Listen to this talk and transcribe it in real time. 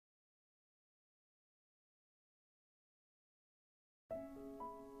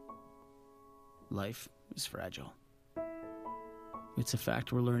Life is fragile. It's a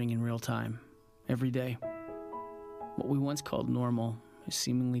fact we're learning in real time, every day. What we once called normal has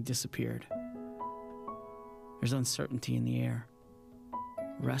seemingly disappeared. There's uncertainty in the air,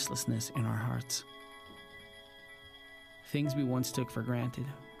 restlessness in our hearts. Things we once took for granted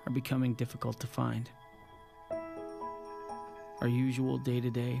are becoming difficult to find. Our usual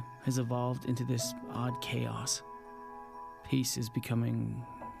day-to-day has evolved into this odd chaos. Peace is becoming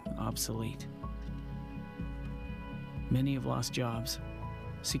obsolete. Many have lost jobs,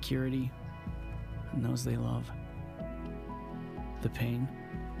 security, and those they love. The pain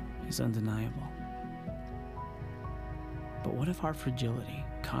is undeniable. But what if our fragility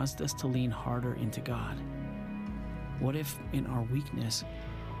caused us to lean harder into God? What if, in our weakness,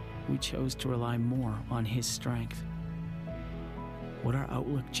 we chose to rely more on His strength? Would our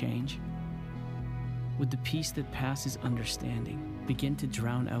outlook change? Would the peace that passes understanding begin to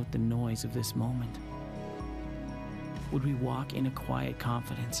drown out the noise of this moment? Would we walk in a quiet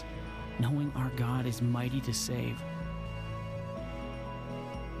confidence, knowing our God is mighty to save?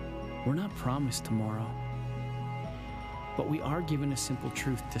 We're not promised tomorrow, but we are given a simple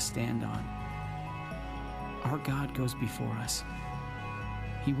truth to stand on. Our God goes before us.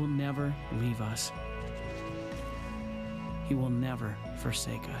 He will never leave us. He will never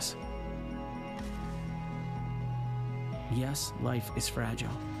forsake us. Yes, life is fragile.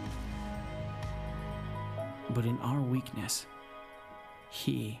 But in our weakness,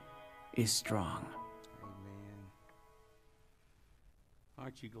 He is strong. Amen.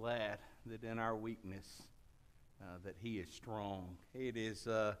 Aren't you glad that in our weakness, that He is strong? It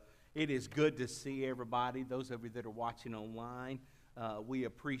is good to see everybody, those of you that are watching online. We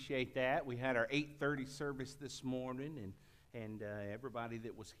appreciate that. We had our 8:30 service this morning, and everybody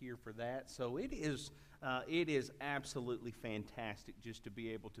that was here for that. So it is absolutely fantastic just to be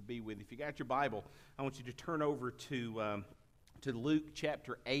able to be with you. If you got your Bible, I want you to turn over to Luke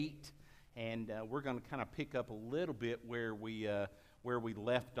chapter 8, and we're going to kind of pick up a little bit where we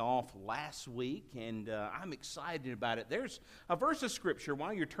left off last week, and I'm excited about it. There's a verse of Scripture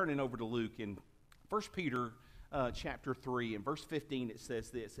while you're turning over to Luke in 1 Peter chapter 3 and verse 15. It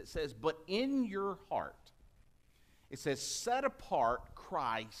says this. It says, "But in your heart," it says, "set apart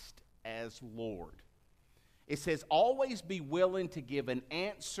Christ as Lord." It says, "always be willing to give an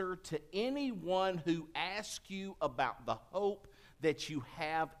answer to anyone who asks you about the hope that you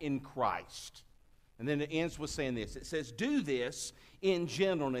have in Christ." And then it ends with saying this. It says, "do this in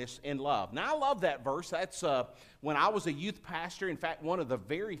gentleness and love." Now, I love that verse. That's when I was a youth pastor. In fact, one of the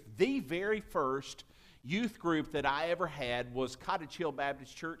very first youth group that I ever had was Cottage Hill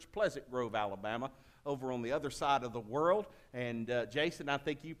Baptist Church, Pleasant Grove, Alabama, over on the other side of the world. And Jason, I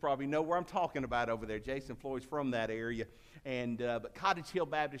think you probably know where I'm talking about over there. Jason Floyd's from that area. And but Cottage Hill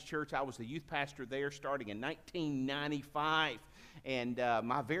Baptist Church, I was the youth pastor there starting in 1995. And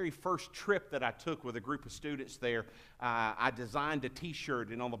my very first trip that I took with a group of students there, I designed a T-shirt,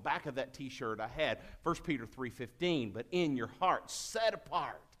 and on the back of that T-shirt I had 1 Peter 3:15, "But in your heart, set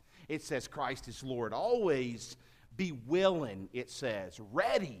apart," it says, "Christ is Lord." Always be willing, it says,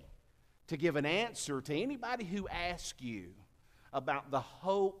 ready to give an answer to anybody who asks you about the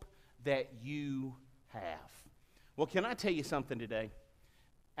hope that you have. Well, can I tell you something today?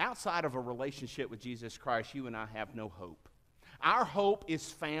 Outside of a relationship with Jesus Christ, you and I have no hope. Our hope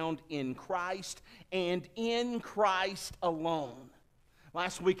is found in Christ and in Christ alone.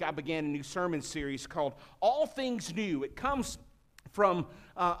 Last week I began a new sermon series called All Things New. It comes from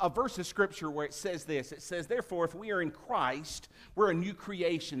a verse of Scripture where it says this. It says, "Therefore, if we are in Christ, we're a new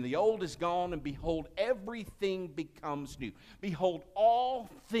creation. The old is gone, and behold, everything becomes new. Behold, all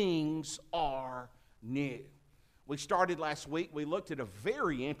things are new." We started last week. We looked at a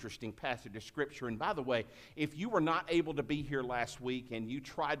very interesting passage of Scripture. And by the way, if you were not able to be here last week and you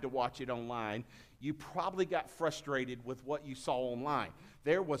tried to watch it online, you probably got frustrated with what you saw online.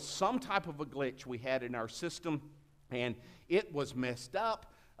 There was some type of a glitch we had in our system, and it was messed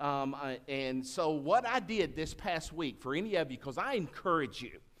up. And so what I did this past week, for any of you, because I encourage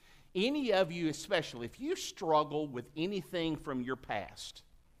you, any of you especially, if you struggle with anything from your past,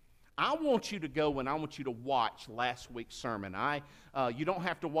 I want you to go and I want you to watch last week's sermon. You don't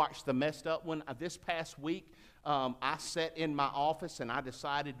have to watch the messed up one. This past week, I sat in my office and I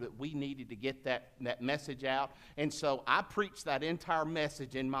decided that we needed to get that message out. And so I preached that entire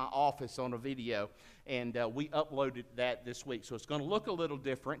message in my office on a video, and we uploaded that this week. So it's going to look a little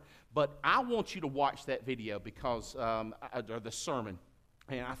different, but I want you to watch that video because, or the sermon.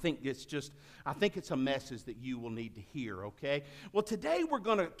 And I think it's a message that you will need to hear, okay? Well, today we're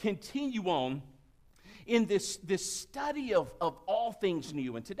going to continue on in this study of all things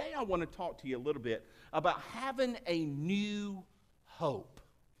new. And today I want to talk to you a little bit about having a new hope.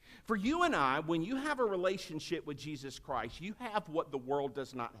 For you and I, when you have a relationship with Jesus Christ, you have what the world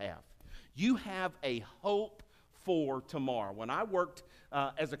does not have. You have a hope for tomorrow. When I worked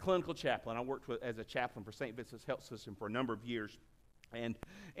as a clinical chaplain, I worked as a chaplain for St. Vincent's Health System for a number of years.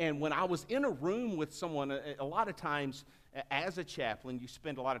 And when I was in a room with someone, a lot of times as a chaplain, you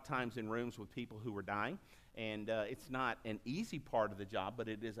spend a lot of times in rooms with people who are dying. And it's not an easy part of the job, but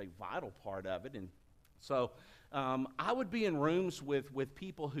it is a vital part of it. And so I would be in rooms with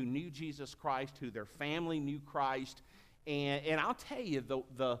people who knew Jesus Christ, who their family knew Christ. And I'll tell you,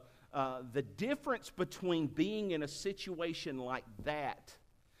 the difference between being in a situation like that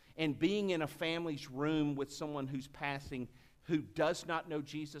and being in a family's room with someone who's passing who does not know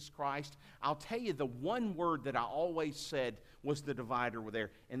Jesus Christ, I'll tell you the one word that I always said was the divider there,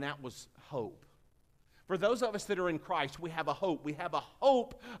 and that was hope. For those of us that are in Christ, we have a hope. We have a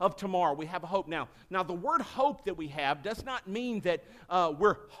hope of tomorrow. We have a hope now. Now, the word hope that we have does not mean that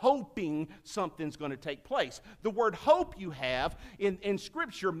we're hoping something's going to take place. The word hope you have in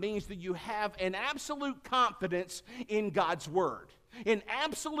Scripture means that you have an absolute confidence in God's Word, an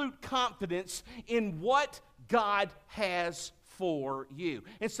absolute confidence in what God has for you.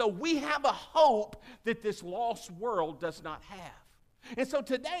 And so we have a hope that this lost world does not have. And so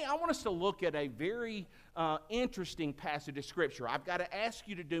today I want us to look at a very interesting passage of Scripture. I've got to ask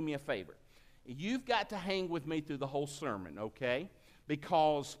you to do me a favor. You've got to hang with me through the whole sermon, okay?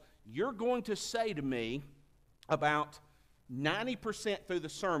 Because you're going to say to me about 90% through the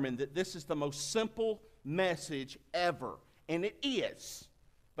sermon that this is the most simple message ever. And it is.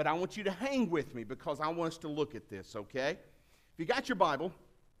 But I want you to hang with me because I want us to look at this, okay? If you got your Bible,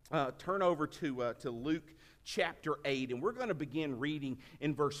 turn over to Luke chapter 8, and we're going to begin reading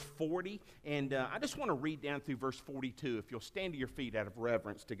in verse 40, and I just want to read down through verse 42. If you'll stand to your feet out of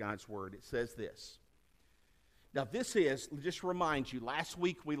reverence to God's Word, it says this. Now this is, just to remind you, last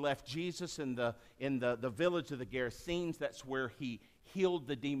week we left Jesus in the village of the Gerasenes. That's where he healed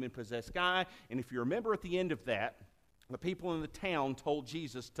the demon-possessed guy, and if you remember at the end of that, the people in the town told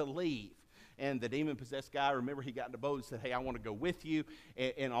Jesus to leave. And the demon-possessed guy, remember, he got in the boat and said, hey, I want to go with you,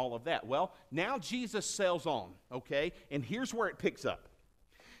 and all of that. Well, now Jesus sails on, okay? And here's where it picks up.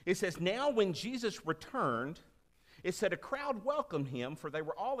 It says, now when Jesus returned, it said a crowd welcomed him, for they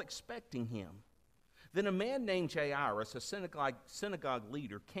were all expecting him. Then a man named Jairus, a synagogue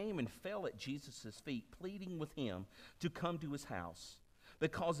leader, came and fell at Jesus' feet, pleading with him to come to his house,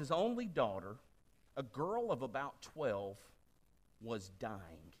 because his only daughter, a girl of about 12, was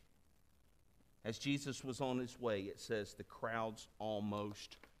dying. As Jesus was on his way, it says the crowds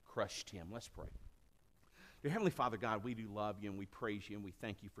almost crushed him. Let's pray. Dear Heavenly Father, God, we do love you and we praise you and we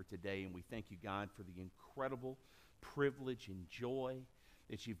thank you for today, and we thank you, God, for the incredible privilege and joy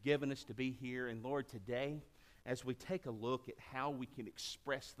that you've given us to be here. And Lord, today, as we take a look at how we can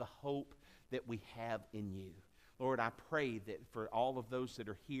express the hope that we have in you, Lord, I pray that for all of those that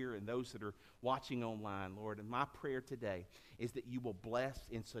are here and those that are watching online, Lord, and my prayer today is that you will bless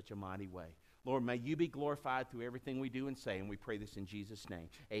in such a mighty way. Lord, may you be glorified through everything we do and say, and we pray this in Jesus' name.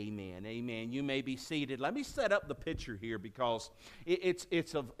 Amen. Amen. You may be seated. Let me set up the picture here because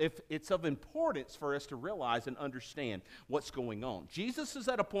it's of importance for us to realize and understand what's going on. Jesus is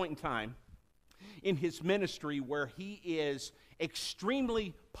at a point in time in his ministry where he is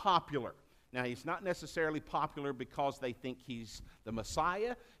extremely popular. Now, he's not necessarily popular because they think he's the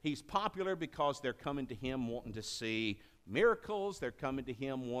Messiah. He's popular because they're coming to him wanting to see miracles. They're coming to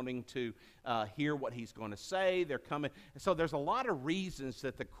him wanting to hear what he's going to say. They're coming. So there's a lot of reasons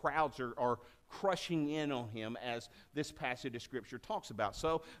that the crowds are crushing in on him, as this passage of Scripture talks about.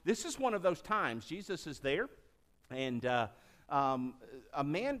 So this is one of those times. Jesus is there, and a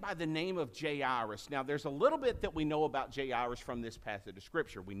man by the name of Jairus. Now, there's a little bit that we know about Jairus from this passage of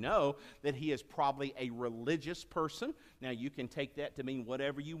Scripture. We know that he is probably a religious person. Now, you can take that to mean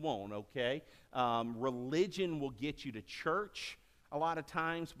whatever you want, okay? Religion will get you to church a lot of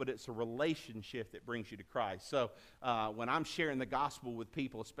times, but it's a relationship that brings you to Christ. So when I'm sharing the gospel with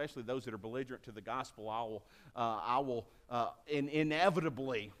people, especially those that are belligerent to the gospel, I will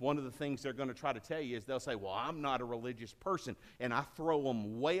inevitably, one of the things they're going to try to tell you is they'll say, well, I'm not a religious person, and I throw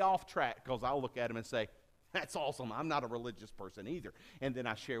them way off track because I'll look at them and say, that's awesome. I'm not a religious person either. And then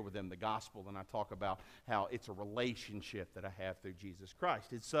I share with them the gospel, and I talk about how it's a relationship that I have through Jesus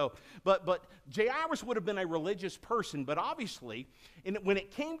Christ. And so, but Jairus would have been a religious person, but obviously, when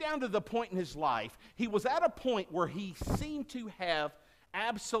it came down to the point in his life, he was at a point where he seemed to have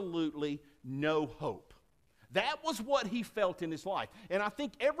absolutely no hope. That was what he felt in his life. And I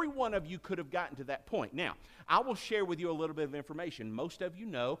think every one of you could have gotten to that point. Now, I will share with you a little bit of information. Most of you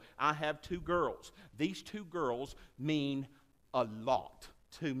know I have 2 girls. These 2 girls mean a lot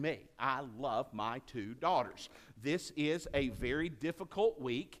to me. I love my 2 daughters. This is a very difficult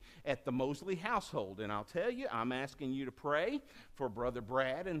week at the Moseley household, and I'll tell you, I'm asking you to pray for Brother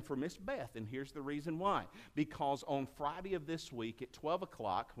Brad and for Miss Beth, and here's the reason why. Because on Friday of this week at 12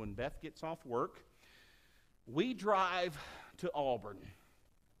 o'clock, when Beth gets off work, we drive to Auburn.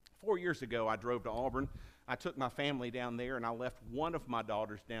 4 years ago, I drove to Auburn. I took my family down there, and I left one of my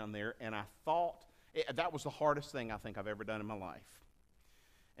daughters down there, and I thought that was the hardest thing I think I've ever done in my life.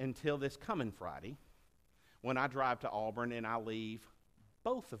 Until this coming Friday, when I drive to Auburn and I leave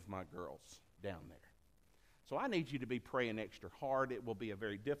both of my girls down there. So I need you to be praying extra hard. It will be a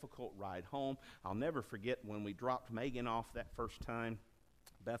very difficult ride home. I'll never forget when we dropped Megan off that first time.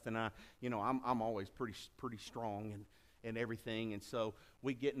 Beth and I, I'm always pretty strong and everything. And so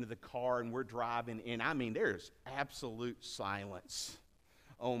we get into the car and we're driving, and I mean, there's absolute silence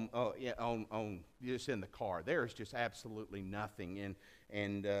on just in the car. There is just absolutely nothing.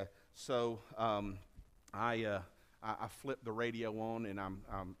 So I flip the radio on, and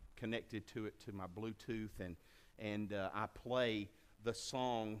I'm connected to it to my Bluetooth, and I play the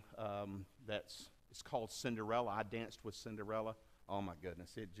song it's called Cinderella. I danced with Cinderella. Oh my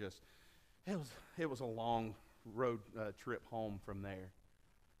goodness, it was a long road trip home from there.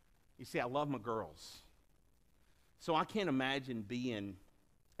 You see, I love my girls, so I can't imagine being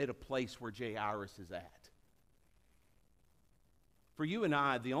at a place where Jay Iris is at. For you and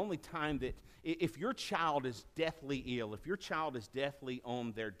I, the only time that, if your child is deathly ill, if your child is deathly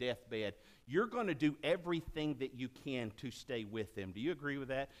on their deathbed, you're going to do everything that you can to stay with them. Do you agree with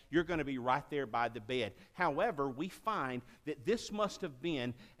that? You're going to be right there by the bed. However, we find that this must have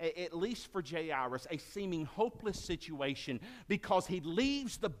been, at least for Jay Iris, a seeming hopeless situation, because he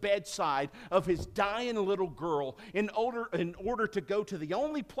leaves the bedside of his dying little girl in order to go to the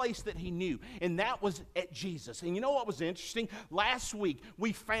only place that he knew, and that was at Jesus. And you know what was interesting? Last week,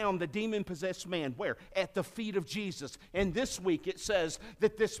 we found the demon-possessed man, where? At the feet of Jesus. And this week, it says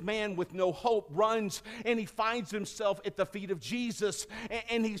that this man with no hope runs, and he finds himself at the feet of Jesus,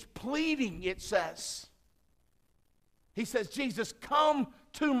 and he's pleading, it says. He says, Jesus, come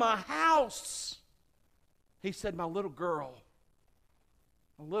to my house. He said, my little girl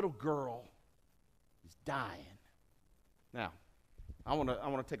is dying. Now, I want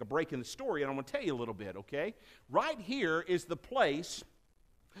to take a break in the story, and I want to tell you a little bit, okay? Right here is the place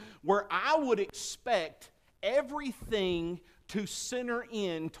where I would expect everything to center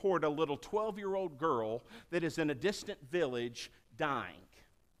in toward a little 12-year-old girl that is in a distant village dying.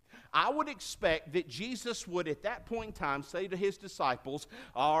 I would expect that Jesus would at that point in time say to his disciples,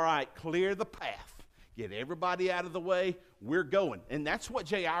 all right, clear the path. Get everybody out of the way. We're going. And that's what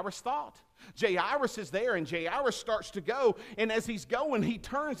Jay Iris thought. Jay Iris is there, and Jay Iris starts to go, and as he's going, he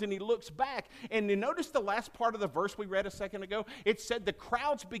turns and he looks back. And you notice the last part of the verse we read a second ago? It said the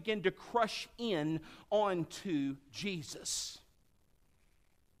crowds begin to crush in onto Jesus.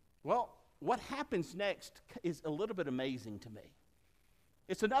 Well, what happens next is a little bit amazing to me.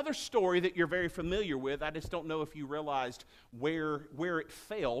 It's another story that you're very familiar with. I just don't know if you realized where it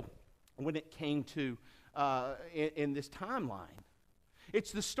fell when it came to in this timeline.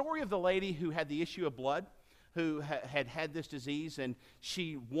 It's the story of the lady who had the issue of blood, who had this disease, and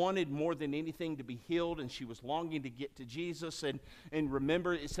she wanted more than anything to be healed, and she was longing to get to Jesus. And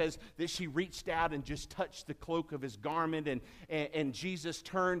remember, it says that she reached out and just touched the cloak of his garment, and Jesus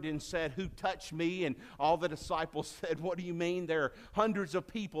turned and said, who touched me? And all the disciples said, what do you mean? There are hundreds of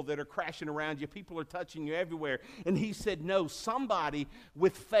people that are crashing around you. People are touching you everywhere. And he said, no, somebody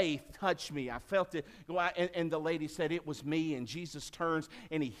with faith touched me. I felt it go out. And the lady said, it was me. And Jesus turns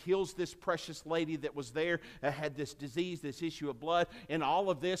and he heals this precious lady that was there, had this disease, this issue of blood, and all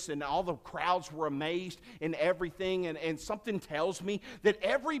of this, and all the crowds were amazed and everything. And something tells me that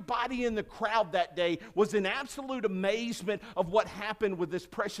everybody in the crowd that day was in absolute amazement of what happened with this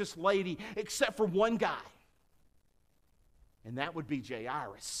precious lady, except for one guy. And that would be Jay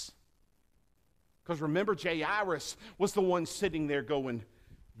Iris. Because remember, Jay Iris was the one sitting there going,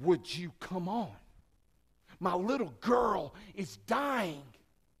 would you come on? My little girl is dying.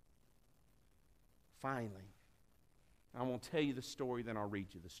 Finally, I won't tell you the story, then I'll read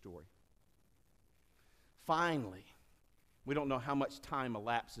you the story. Finally, we don't know how much time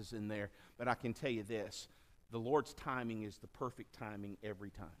elapses in there, but I can tell you this. The Lord's timing is the perfect timing every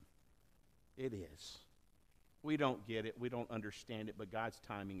time. It is. We don't get it. We don't understand it, but God's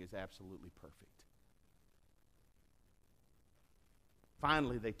timing is absolutely perfect.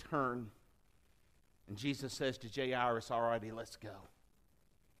 Finally, they turn And Jesus says to Jairus, all righty, let's go.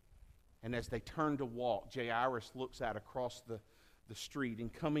 And as they turn to walk, Jairus looks out across the street,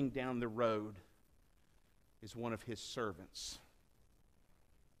 and coming down the road is one of his servants.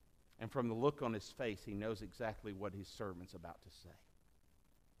 And from the look on his face, he knows exactly what his servant's about to say.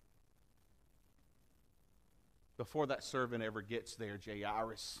 Before that servant ever gets there,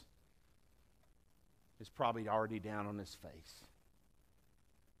 Jairus is probably already down on his face.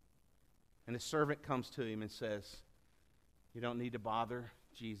 And the servant comes to him and says, you don't need to bother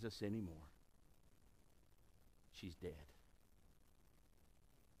Jesus anymore. She's dead.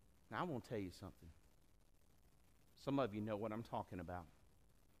 Now, I want to tell you something. Some of you know what I'm talking about.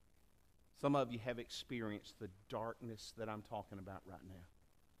 Some of you have experienced the darkness that I'm talking about right now.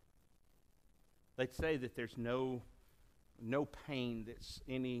 They'd say that there's no pain that's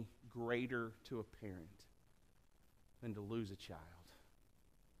any greater to a parent than to lose a child.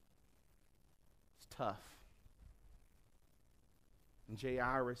 It's tough. And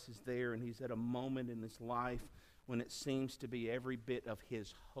Jairus is there, and he's at a moment in his life when it seems to be every bit of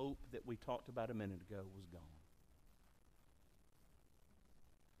his hope that we talked about a minute ago was gone.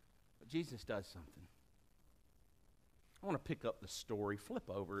 But Jesus does something. I want to pick up the story. Flip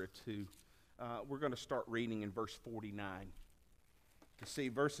over to, we're going to start reading in verse 49. You see,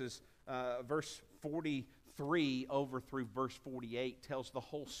 verse 43 over through verse 48 tells the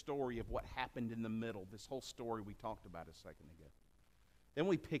whole story of what happened in the middle, this whole story we talked about a second ago. Then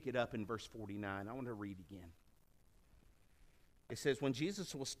we pick it up in verse 49. I want to read again. It says, when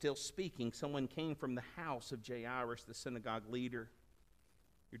Jesus was still speaking, someone came from the house of Jairus, the synagogue leader.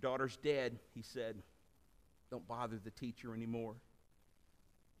 Your daughter's dead, he said. Don't bother the teacher anymore.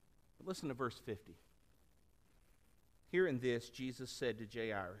 But listen to verse 50. Hearing this, Jesus said to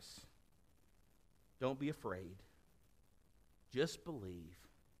Jairus, don't be afraid. Just believe,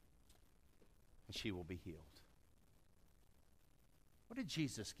 and she will be healed. What did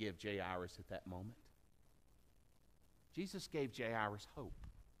Jesus give Jairus at that moment? Jesus gave Jairus hope.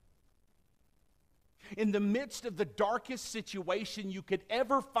 In the midst of the darkest situation you could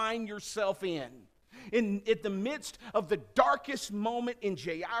ever find yourself in the midst of the darkest moment in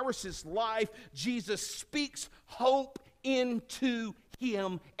Jairus' life, Jesus speaks hope into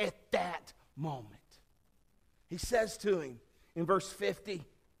him at that moment. He says to him in verse 50,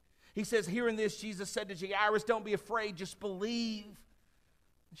 he says, hearing this, Jesus said to Jairus, don't be afraid, just believe,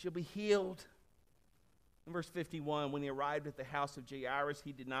 and she'll be healed. In verse 51, when he arrived at the house of Jairus,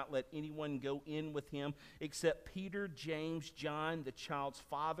 he did not let anyone go in with him except Peter, James, John, the child's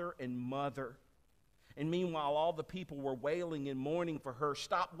father and mother. And meanwhile, all the people were wailing and mourning for her.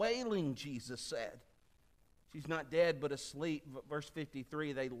 Stop wailing, Jesus said. She's not dead, but asleep. Verse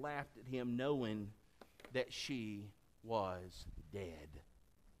 53, they laughed at him, knowing that she was dead.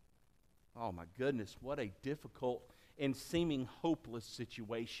 Oh my goodness, what a difficult and seeming hopeless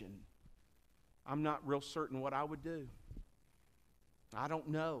situation. I'm not real certain what I would do. I don't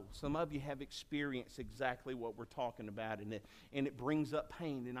know. Some of you have experienced exactly what we're talking about, and it brings up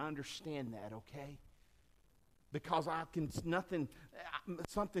pain, and I understand that, okay? Because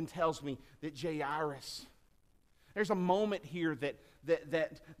something tells me that Jairus, there's a moment here that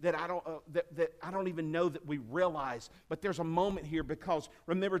I don't even know that we realize, but there's a moment here because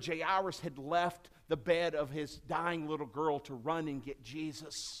remember Jairus had left the bed of his dying little girl to run and get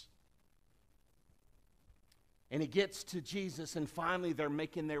Jesus. And he gets to Jesus, and finally they're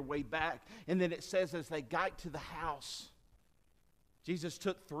making their way back. And then it says as they got to the house, Jesus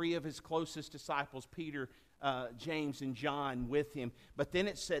took 3 of his closest disciples, Peter, James, and John, with him. But then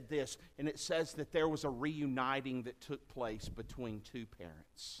it said this, and it says that there was a reuniting that took place between 2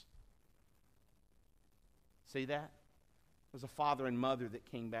 parents. See that? It was a father and mother that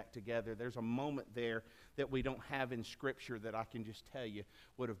came back together. There's a moment there that we don't have in Scripture that I can just tell you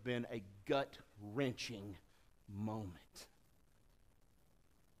would have been a gut-wrenching moment.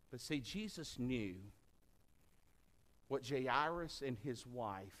 But see, Jesus knew what Jairus and his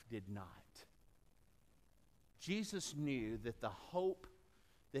wife did not. Jesus knew that the hope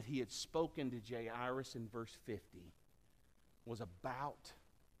that he had spoken to Jairus in verse 50 was about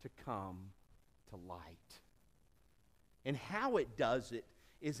to come to light. And how it does it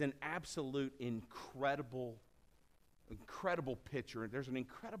is an absolute incredible picture. There's an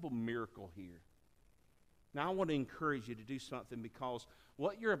incredible miracle here. Now, I want to encourage you to do something because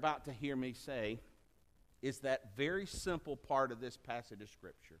what you're about to hear me say is that very simple part of this passage of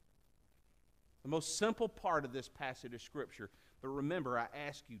Scripture. The most simple part of this passage of Scripture. But remember, I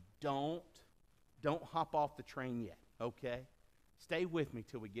ask you, don't hop off the train yet, okay? Stay with me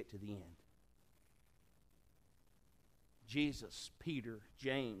till we get to the end. Jesus, Peter,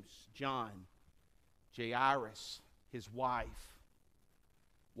 James, John, Jairus, his wife,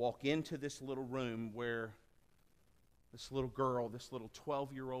 walk into this little room where this little girl, this little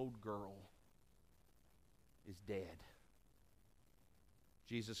 12-year-old girl, is dead.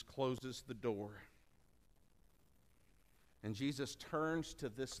 Jesus closes the door. And Jesus turns to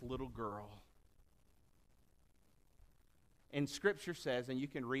this little girl. And Scripture says, and you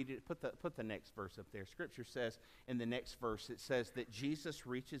can read it, put the next verse up there. Scripture says in the next verse, it says that Jesus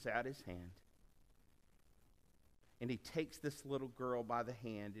reaches out his hand. And he takes this little girl by the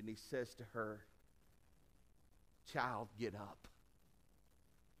hand and he says to her, "Child, get up."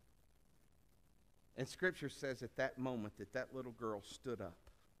 And Scripture says at that moment that little girl stood up.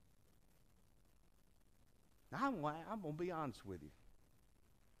 Now, I'm going to be honest with you.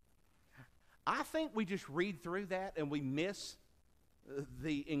 I think we just read through that and we miss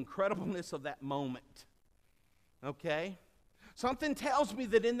the incredibleness of that moment. Okay? Something tells me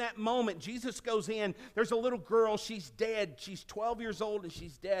that in that moment, Jesus goes in, there's a little girl, she's dead. She's 12 years old and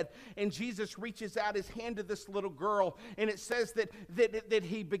she's dead. And Jesus reaches out his hand to this little girl, and it says that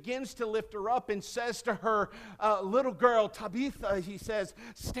he begins to lift her up and says to her, "Little girl, Tabitha," he says,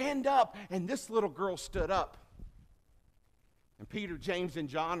 "stand up." And this little girl stood up. And Peter, James, and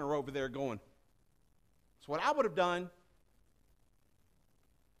John are over there going, "That's what I would have done."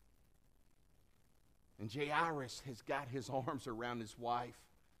 And Jairus has got his arms around his wife.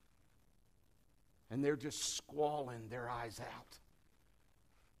 And they're just squalling their eyes out.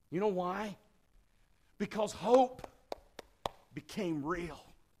 You know why? Because hope became real.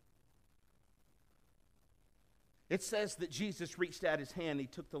 It says that Jesus reached out his hand. He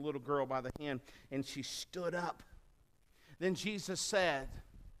took the little girl by the hand, and she stood up. Then Jesus said,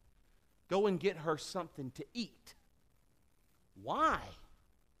 "Go and get her something to eat." Why?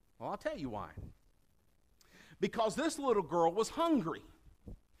 Well, I'll tell you why. Because this little girl was hungry.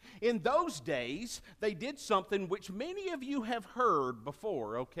 In those days, they did something which many of you have heard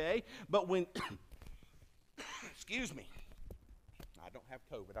before, okay? But when, excuse me, I don't have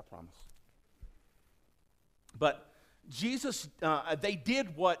COVID, I promise. But Jesus, they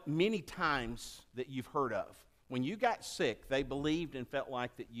did what many times that you've heard of. When you got sick, they believed and felt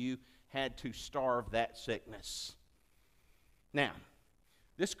like that you had to starve that sickness. Now,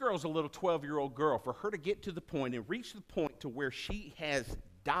 this girl's a little 12-year-old girl. For her to get to the point and reach the point to where she has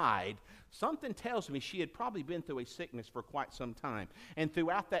died, something tells me she had probably been through a sickness for quite some time. And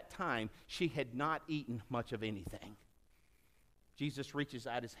throughout that time, she had not eaten much of anything. Jesus reaches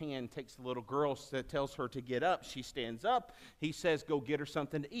out his hand, takes the little girl, tells her to get up. She stands up. He says, "Go get her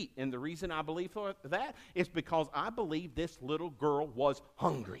something to eat." And the reason I believe for that is because I believe this little girl was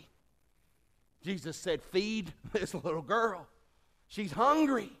hungry. Jesus said, "Feed this little girl. She's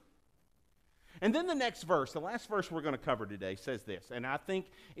hungry." And then the next verse, the last verse we're going to cover today, says this. And I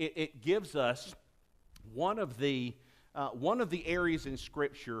think it gives us one of the areas in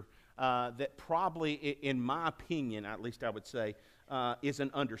Scripture that probably, in my opinion, at least I would say, is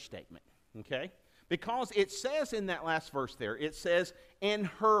an understatement. Okay? Because it says in that last verse there, it says, "And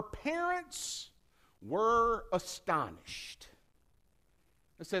her parents were astonished."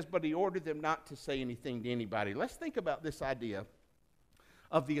 It says, "But he ordered them not to say anything to anybody." Let's think about this idea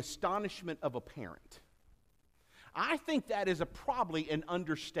of the astonishment of a parent. I think that is probably an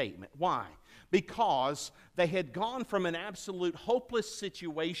understatement. Why? Because they had gone from an absolute hopeless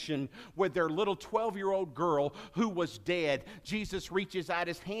situation with their little 12-year-old girl who was dead. Jesus reaches out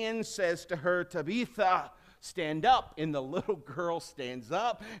his hand, says to her, "Tabitha, stand up." And the little girl stands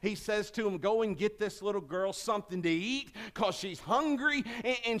up. He says to him, "Go and get this little girl something to eat," because she's hungry,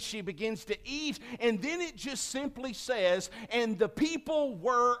 and she begins to eat. And then it just simply says, "And the people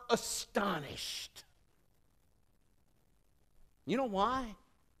were astonished." You know why?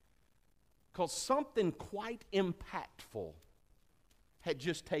 Because something quite impactful had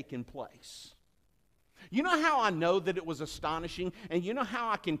just taken place. You know how I know that it was astonishing? And you know how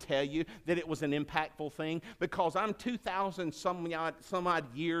I can tell you that it was an impactful thing? Because I'm 2,000 some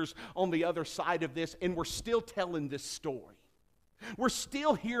odd years on the other side of this, and we're still telling this story. We're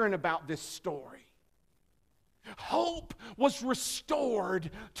still hearing about this story. Hope was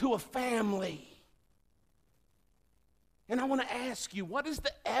restored to a family. And I want to ask you, what is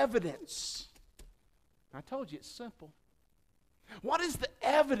the evidence? I told you it's simple. What is the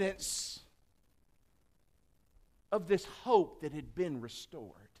evidence of this hope that had been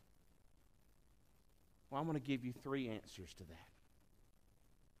restored? Well, I'm going to give you 3 answers to that.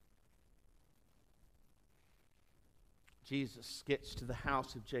 Jesus gets to the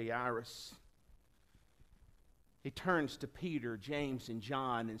house of Jairus. He turns to Peter, James, and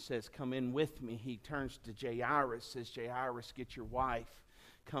John and says, "Come in with me." He turns to Jairus, says, "Jairus, get your wife."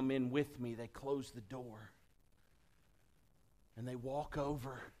 come in with me. They close the door. And they walk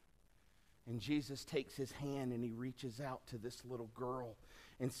over. And Jesus takes his hand and he reaches out to this little girl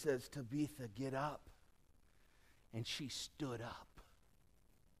and says, Tabitha, get up. And she stood up.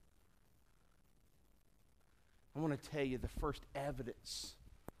 I want to tell you the first evidence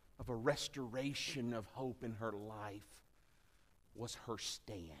of a restoration of hope in her life was her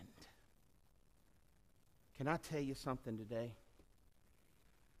stand. Can I tell you something today?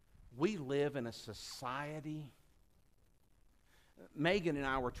 We live in a society. Megan and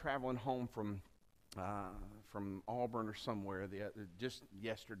I were traveling home from Auburn or somewhere just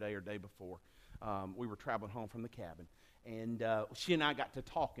yesterday or day before. We were traveling home from the cabin. And she and I got to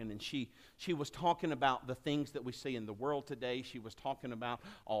talking, and she was talking about the things that we see in the world today. She was talking about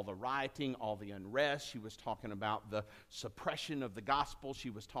all the rioting, all the unrest. She was talking about the suppression of the gospel.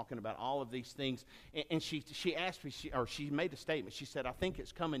 She was talking about all of these things. And she asked me, she made a statement. She said, I think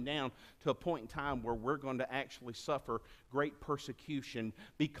it's coming down to a point in time where we're going to actually suffer great persecution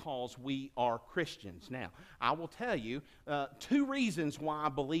because we are Christians. Now, I will tell you two reasons why I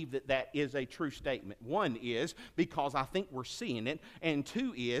believe that is a true statement. One is because I think we're seeing it, and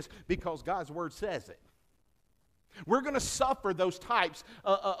two is because God's Word says it. We're going to suffer those types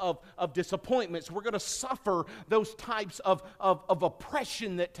of disappointments. We're going to suffer those types of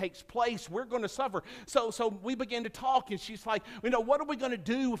oppression that takes place. We're going to suffer. So we began to talk, and she's like, what are we going to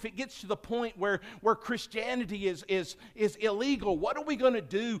do if it gets to the point where Christianity is illegal? What are we going to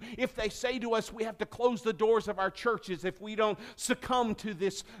do if they say to us we have to close the doors of our churches if we don't succumb to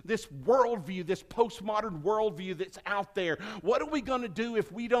this worldview, this postmodern worldview that's out there? What are we going to do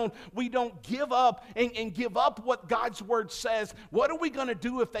if we don't give up and give up what God's Word says? What are we going to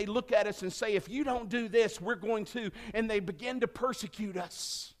do if they look at us and say, if you don't do this, we're going to, and they begin to persecute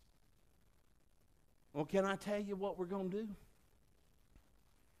us? Well, can I tell you what we're going to do?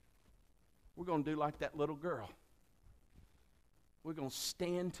 We're going to do like that little girl. We're going to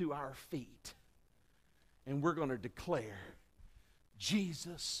stand to our feet, and we're going to declare,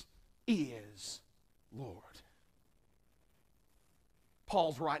 Jesus is Lord.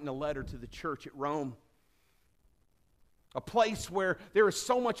 Paul's writing a letter to the church at Rome, a place where there is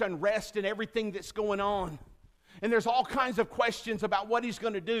so much unrest and everything that's going on. And there's all kinds of questions about what he's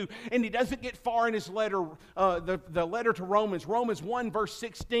going to do. And he doesn't get far in his letter, the letter to Romans. Romans 1 verse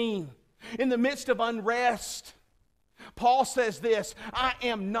 16. In the midst of unrest, Paul says this, I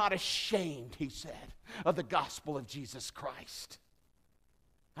am not ashamed, he said, of the gospel of Jesus Christ.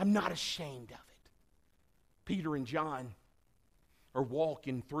 I'm not ashamed of it. Peter and John are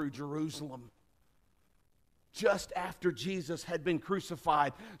walking through Jerusalem just after Jesus had been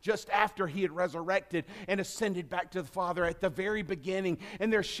crucified, just after he had resurrected and ascended back to the Father at the very beginning,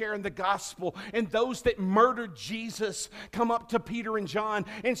 and they're sharing the gospel. And those that murdered Jesus come up to Peter and John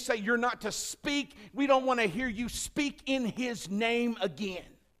and say, you're not to speak. We don't want to hear you speak in his name again.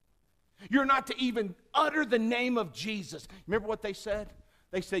 You're not to even utter the name of Jesus. Remember what they said?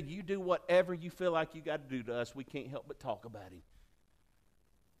 They said, you do whatever you feel like you got to do to us. We can't help but talk about him.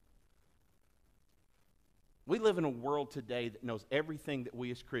 We live in a world today that knows everything that we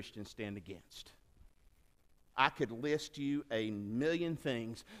as Christians stand against. I could list you a million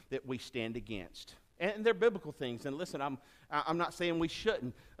things that we stand against. And they're biblical things. And listen, I'm not saying we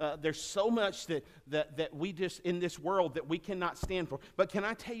shouldn't. There's so much that we just, in this world, that we cannot stand for. But can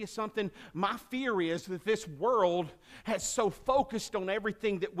I tell you something? My fear is that this world has so focused on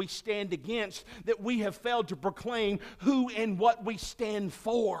everything that we stand against that we have failed to proclaim who and what we stand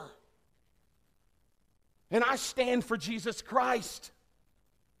for. And I stand for Jesus Christ.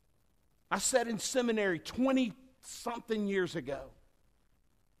 I said in seminary 20-something years ago,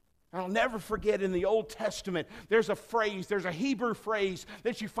 I'll never forget, in the Old Testament, there's a phrase, there's a Hebrew phrase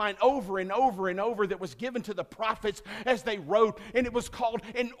that you find over and over and over that was given to the prophets as they wrote, and it was called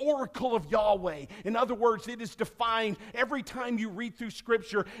an oracle of Yahweh. In other words, it is defined every time you read through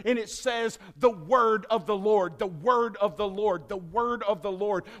Scripture, and it says, the word of the Lord, the word of the Lord, the word of the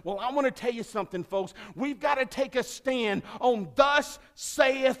Lord. Well, I want to tell you something, folks. We've got to take a stand on thus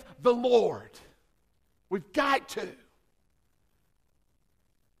saith the Lord. We've got to.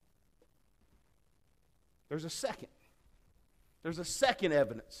 There's a second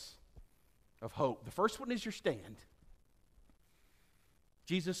evidence of hope. The first one is your stand.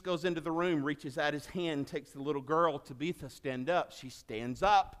 Jesus goes into the room, reaches out his hand, takes the little girl, Tabitha, stand up. She stands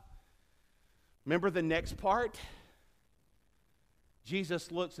up. Remember the next part?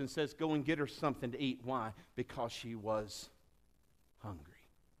 Jesus looks and says, go and get her something to eat. Why? Because she was hungry.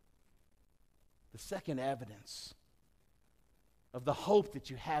 The second evidence of the hope that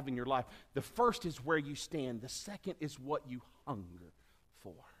you have in your life. The first is where you stand. The second is what you hunger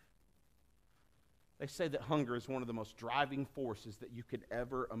for. They say that hunger is one of the most driving forces that you could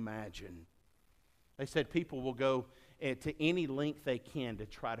ever imagine. They said people will go to any length they can to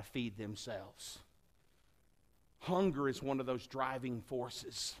try to feed themselves. Hunger is one of those driving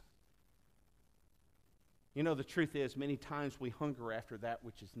forces. You know, the truth is, many times we hunger after that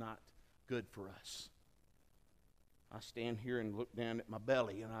which is not good for us. I stand here and look down at my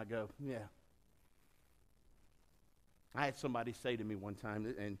belly and I go, yeah. I had somebody say to me one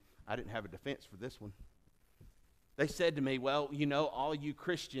time, and I didn't have a defense for this one. They said to me, well, you know, all you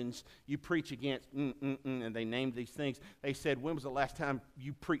Christians, you preach against, and they named these things. They said, when was the last time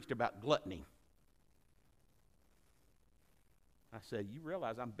you preached about gluttony? I said, you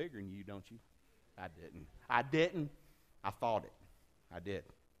realize I'm bigger than you, don't you? I didn't. I thought it. I did.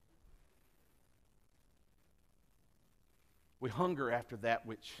 We hunger after that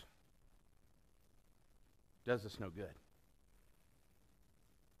which does us no good.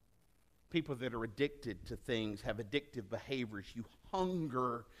 People that are addicted to things have addictive behaviors. You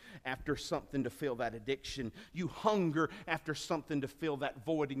hunger after something to fill that addiction. You hunger after something to fill that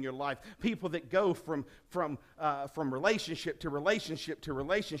void in your life. People that go from relationship to relationship to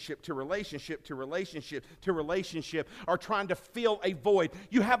relationship to relationship to relationship to relationship are trying to fill a void.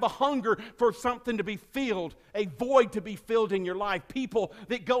 You have a hunger for something to be filled, a void to be filled in your life. People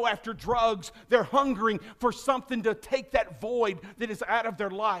that go after drugs, they're hungering for something to take that void that is out of their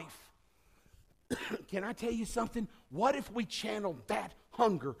life. Can I tell you something? What if we channeled that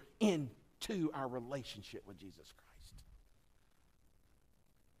hunger into our relationship with Jesus Christ?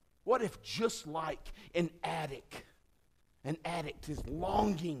 What if just like an addict is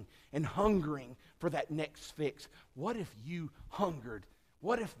longing and hungering for that next fix, what if you hungered,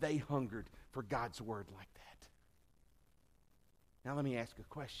 what if they hungered for God's word like that? Now let me ask a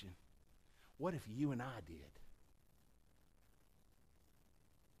question. What if you and I did?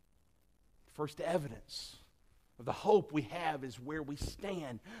 First evidence of the hope we have is where we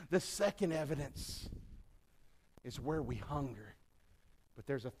stand. The second evidence is where we hunger. But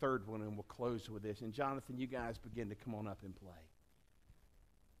there's a third one, and we'll close with this. And Jonathan, you guys begin to come on up and play.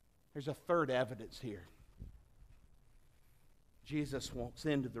 There's a third evidence here. Jesus walks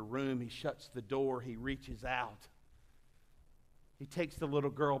into the room. He shuts the door. He reaches out. He takes the little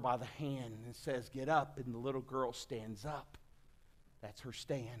girl by the hand and says, "Get up." And the little girl stands up. That's her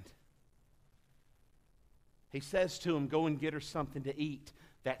stand. He says to him, "Go and get her something to eat."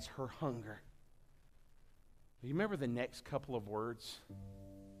 That's her hunger. Do you remember the next couple of words?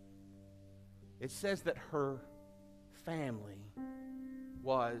 It says that her family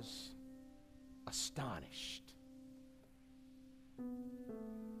was astonished.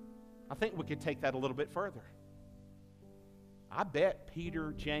 I think we could take that a little bit further. I bet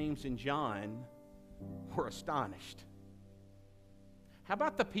Peter, James, and John were astonished. How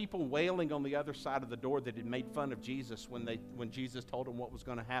about the people wailing on the other side of the door that had made fun of Jesus when Jesus told them what was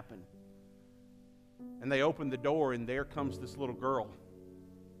going to happen? And they opened the door and there comes this little girl.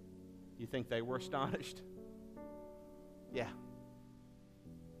 You think they were astonished? Yeah.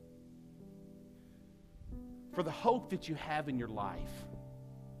 For the hope that you have in your life,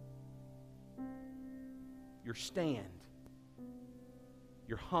 your stand,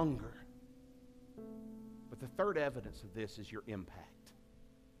 your hunger. But the third evidence of this is your impact.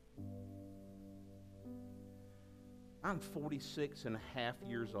 I'm 46 and a half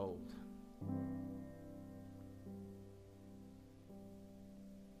years old.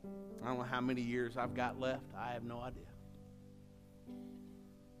 I don't know how many years I've got left. I have no idea.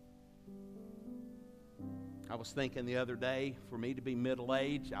 I was thinking the other day, for me to be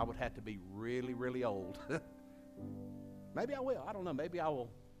middle-aged, I would have to be really, really old. Maybe I will. I don't know. Maybe I'll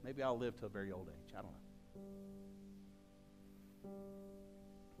live to a very old age. I don't know.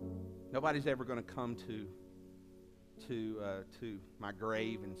 Nobody's ever going to come to my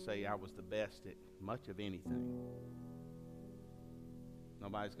grave and say I was the best at much of anything.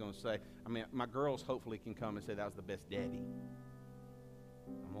 Nobody's going to say, my girls hopefully can come and say that I was the best daddy.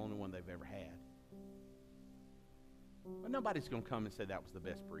 I'm the only one they've ever had. But nobody's going to come and say that was the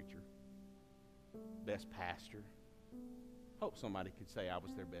best preacher, best pastor. Hope somebody could say I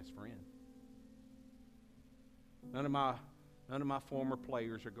was their best friend. None of my former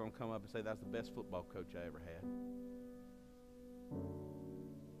players are going to come up and say that's the best football coach I ever had.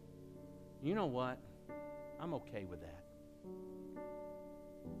 You know what? I'm okay with that.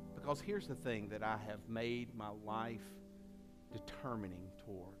 Because here's the thing that I have made my life determining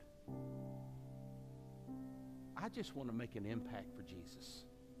toward. I just want to make an impact for Jesus.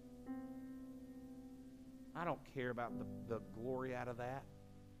 I don't care about the glory out of that.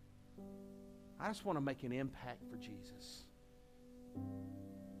 I just want to make an impact for Jesus.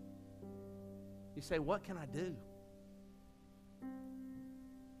 You say, what can I do?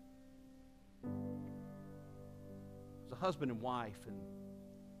 It was a husband and wife, and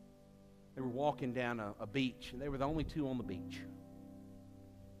they were walking down a beach, and they were the only two on the beach.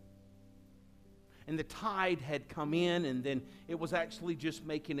 And the tide had come in, and then it was actually just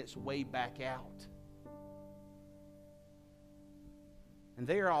making its way back out. And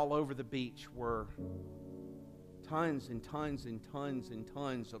there all over the beach were tons and tons and tons and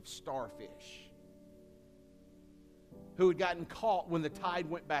tons of starfish who had gotten caught when the tide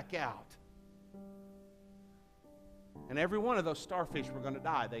went back out. And every one of those starfish were going to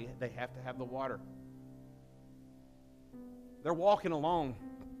die. They have to have the water. They're walking along,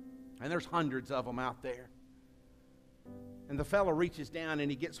 and there's hundreds of them out there. And the fellow reaches down, and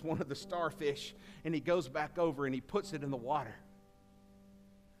he gets one of the starfish, and he goes back over, and he puts it in the water.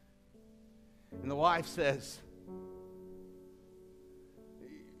 And the wife says,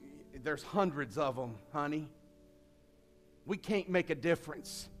 there's hundreds of them, honey. We can't make a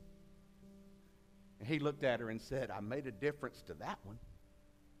difference. And he looked at her and said, I made a difference to that one.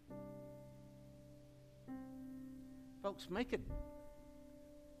 Folks,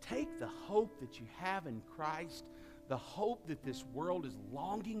 take the hope that you have in Christ, the hope that this world is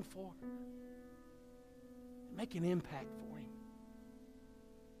longing for, and make an impact for Him.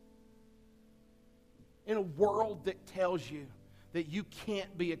 In a world that tells you that you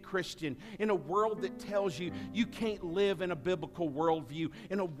can't be a Christian, in a world that tells you you can't live in a biblical worldview,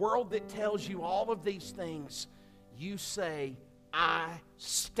 in a world that tells you all of these things, you say, I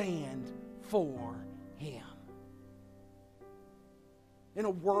stand for Him. In a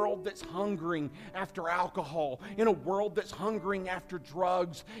world that's hungering after alcohol, in a world that's hungering after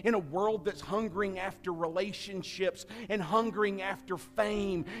drugs, in a world that's hungering after relationships, and hungering after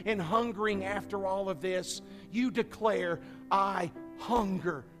fame, and hungering after all of this, you declare, I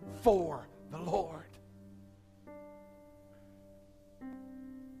hunger for the Lord.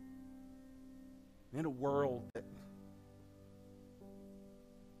 In a world that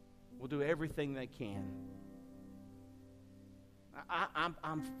will do everything they can, I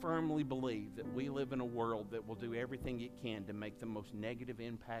firmly believe that we live in a world that will do everything it can to make the most negative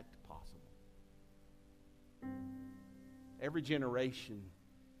impact possible. Every generation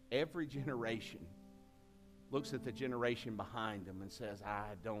looks at the generation behind them and says, I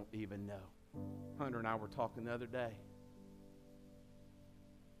don't even know. Hunter and I were talking the other day.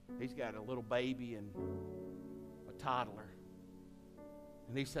 He's got a little baby and a toddler.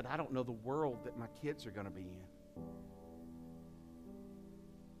 And he said, I don't know the world that my kids are going to be in.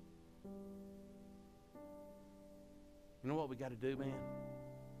 You know what we got to do, man?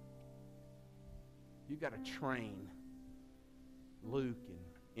 You got to train Luke and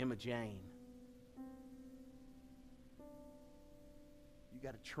Emma Jane. You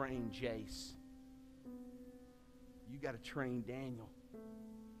got to train Jace. You got to train Daniel.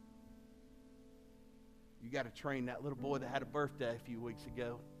 You got to train that little boy that had a birthday a few weeks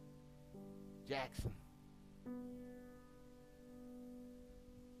ago, Jackson.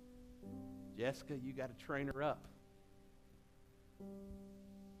 Jessica, you got to train her up.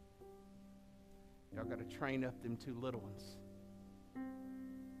 Y'all got to train up them two little ones.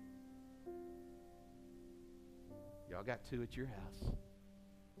 Y'all got two at your house.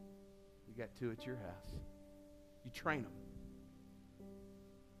 You got two at your house. You train them.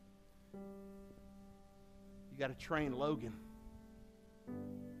 You got to train Logan,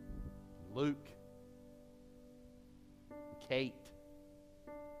 Luke, Kate.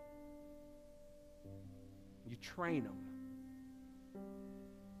 You train them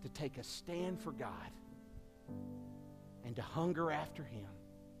to take a stand for God and to hunger after Him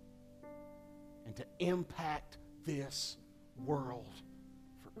and to impact this world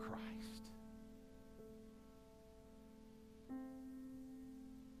for Christ.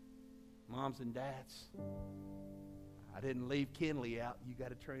 Moms and dads, I didn't leave Kinley out. You got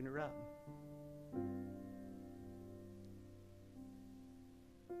to train her up.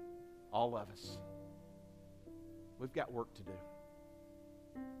 All of us. We've got work to do.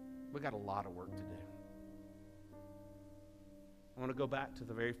 We've got a lot of work to do. I want to go back to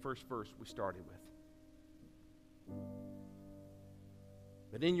the very first verse we started with.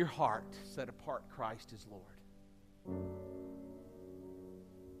 But in your heart, set apart Christ as Lord.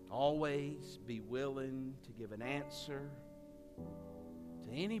 Always be willing to give an answer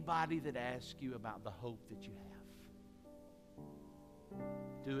to anybody that asks you about the hope that you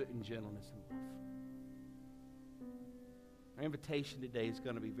have. Do it in gentleness and love. Our invitation today is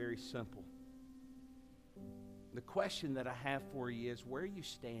going to be very simple. The question that I have for you is, where are you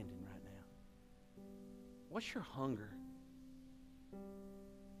standing right now? What's your hunger?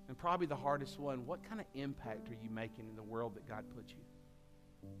 And probably the hardest one, what kind of impact are you making in the world that God put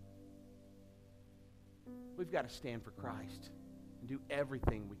you? We've got to stand for Christ and do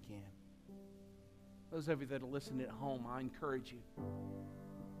everything we can. Those of you that are listening at home, I encourage you,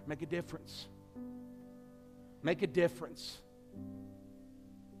 make a difference. Make a difference.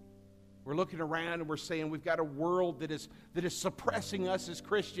 We're looking around and we're saying we've got a world that is suppressing us as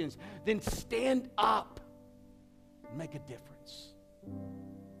Christians. Then stand up and make a difference.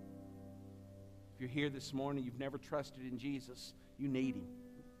 If you're here this morning, you've never trusted in Jesus, you need Him.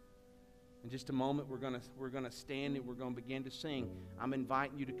 In just a moment, we're gonna stand and we're going to begin to sing. I'm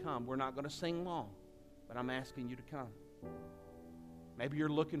inviting you to come. We're not going to sing long, but I'm asking you to come. Maybe you're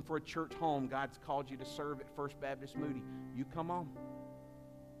looking for a church home. God's called you to serve at First Baptist Moody. You come on.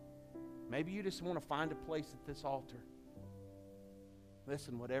 Maybe you just want to find a place at this altar.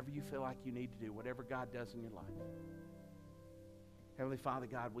 Listen, whatever you feel like you need to do, whatever God does in your life. Heavenly Father,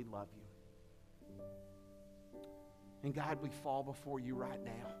 God, we love you. And God, we fall before you right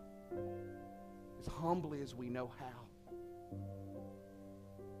now, as humbly as we know how.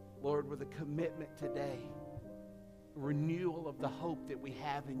 Lord, with a commitment today, renewal of the hope that we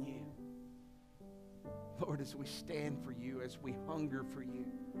have in you. Lord, as we stand for you, as we hunger for you,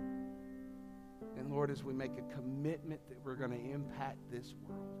 and Lord, as we make a commitment that we're going to impact this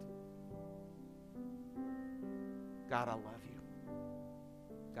world. God, I love you.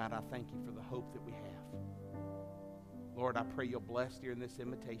 God, I thank you for the hope that we have. Lord, I pray you'll bless during this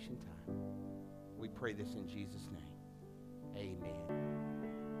invitation time. We pray this in Jesus' name. Amen.